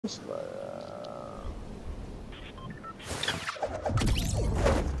We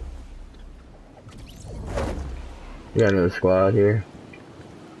got another squad here.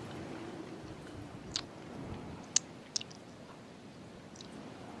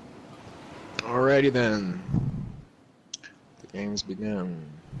 Alrighty then. The games begin.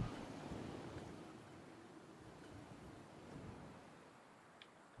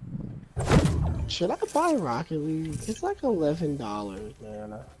 Should I buy Rocket League? It's like $11,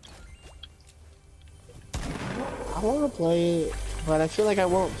 man. I want to play it, but I feel like I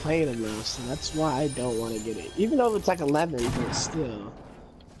won't play it enough, so that's why I don't want to get it. Even though it's like 11, but still,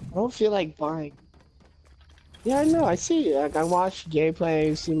 I don't feel like buying. Yeah, I know. I see. Like I watch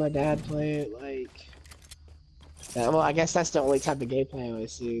gameplay, see my dad play it. Like, yeah, well, I guess that's the only type of gameplay I've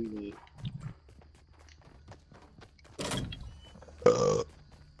seen. Uh.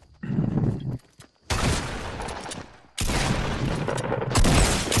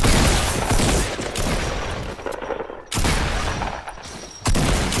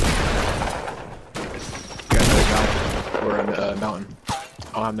 We're on the mountain.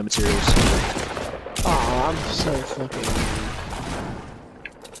 I'll have the materials. Oh, I'm so fucking.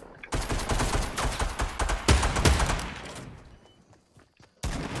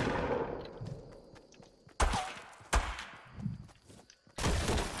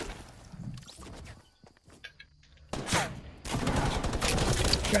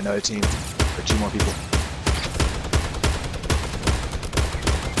 Got another team. Or 2 more people.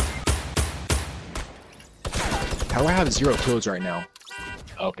 How do I have 0 kills right now?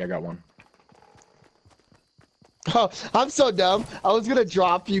 Oh, okay, I got 1. Oh, I'm so dumb. I was gonna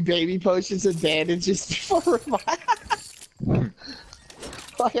drop you baby potions and bandages before revive.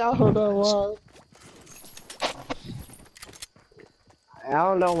 Like, I don't know why. I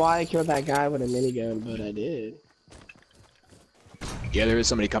don't know why I killed that guy with a minigun, but I did. Yeah, there is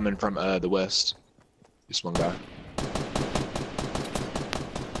somebody coming from the west. Just one guy.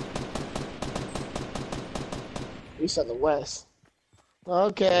 He's on the west.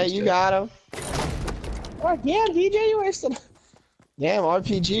 Okay, you got him. Oh, damn, DJ, you wasted. Damn,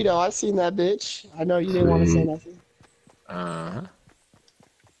 RPG though. I seen that bitch. I know you didn't want to say nothing. Uh-huh.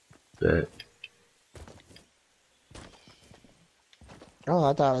 That. Oh,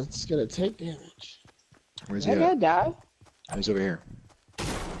 I thought it was gonna take damage. Where's he That at? guy died. He's over here.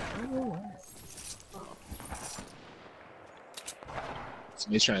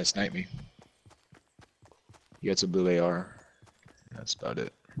 Somebody's trying to snipe me. He got some blue AR. That's about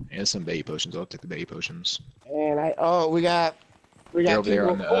it. And some baby potions. I'll take the baby potions. And we got They're over there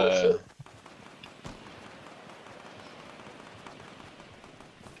on the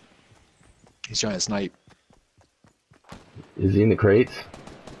he's trying to snipe. Is he in the crates?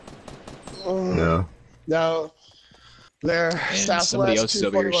 No. No. They're And southwest. somebody else is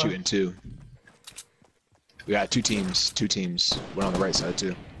over here 241. shooting too. We got 2 teams. 2 teams. One on the right side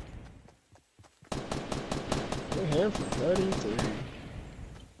too. We're here for 33.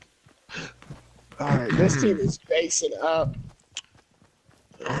 Alright, this team is basing up.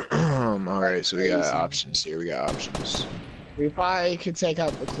 Alright, so we got options here. We got options. We probably could take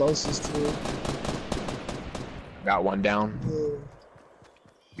out the closest team. Got 1 down.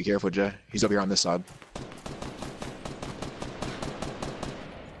 Be careful, Jay. He's over here on this side.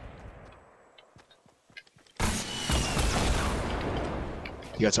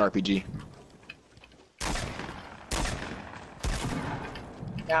 He got his RPG.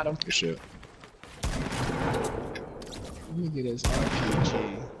 Got him. Good shit. Let me get his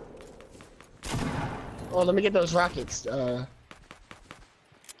RPG. Oh, let me get those rockets. I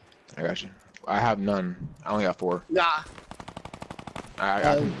got you. I have none. I only got 4. Nah. I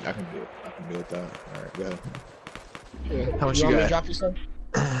can do it. I can do with that. All right, go ahead. Yeah. How much you you want me to got? drop you some?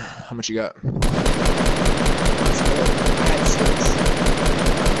 How much you got? I had 6.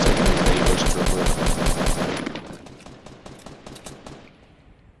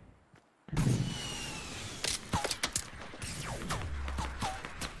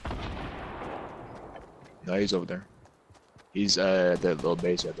 No, he's over there. He's at that little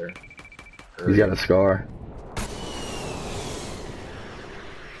base right there. He's got a scar.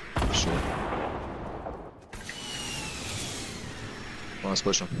 Sure. Well, let's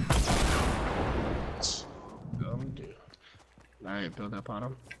push him. Alright, build up on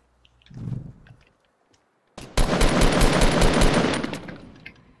him.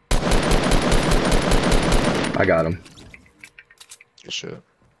 I got him. Good shit.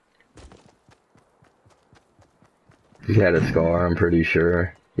 He had a scar, I'm pretty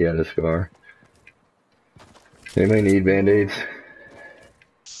sure. He had a scar. They may need band-aids.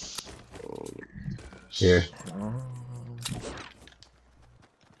 Here.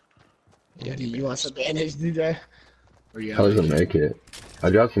 Yeah, Do you want some bandage, DJ? Where you How at? does it make it? I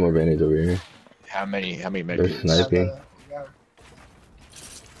dropped some more band-aids over here. How many They're medkits? sniping. Yeah.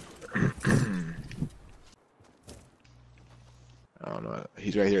 I don't know.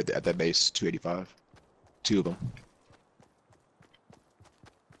 He's right here at that base, 285. Two of them.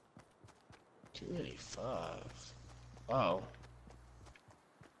 285. Oh.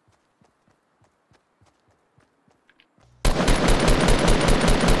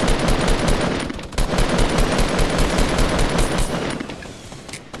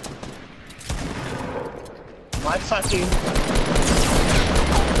 My fucking.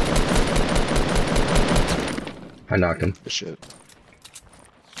 I knocked him. Good shit.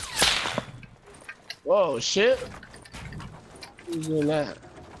 Whoa, shit. Who's doing that?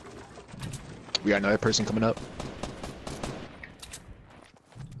 We got another person coming up.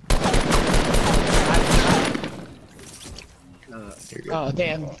 Oh,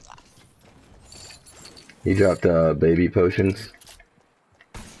 damn. He dropped baby potions.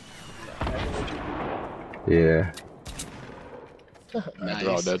 Yeah. Alright, they're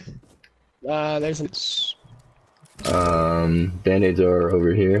all dead. There's an. It's Band-aids are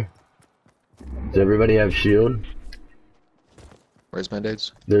over here. Does everybody have shield? where's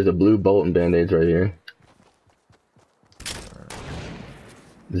band-aids? There's a blue bolt and band-aids right here.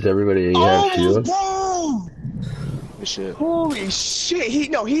 Does everybody have shield? Damn! Good shit. Holy shit!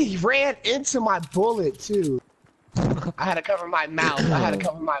 He ran into my bullet too. I had to cover my mouth.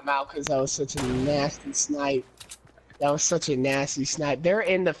 Because that was such a nasty snipe. They're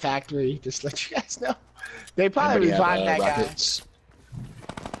in the factory. Just to let you guys know. They probably revived that rockets?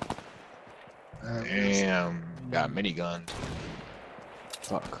 guy. Damn, got minigun.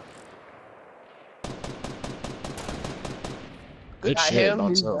 Fuck. Good Got shit, him. on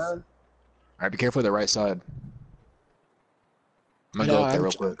He's self. done. Alright, be careful of the right side. I'm gonna No, go up there I'm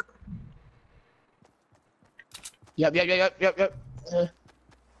real quick. Yep.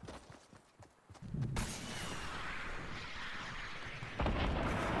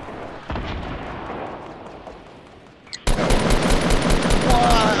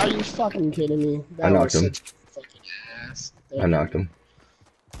 What? Are you fucking kidding me? I knocked him. Such fucking ass. I knocked him.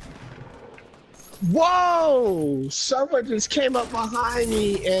 Whoa! Someone just came up behind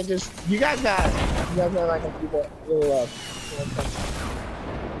me and just. You guys got like a few more little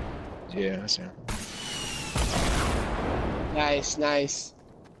Yeah, that's him. Nice.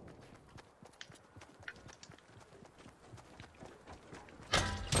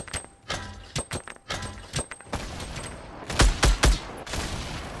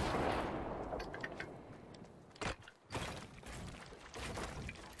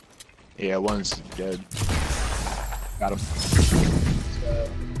 Yeah, one's dead. Got him.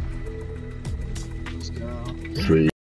 Let's go. Sweet.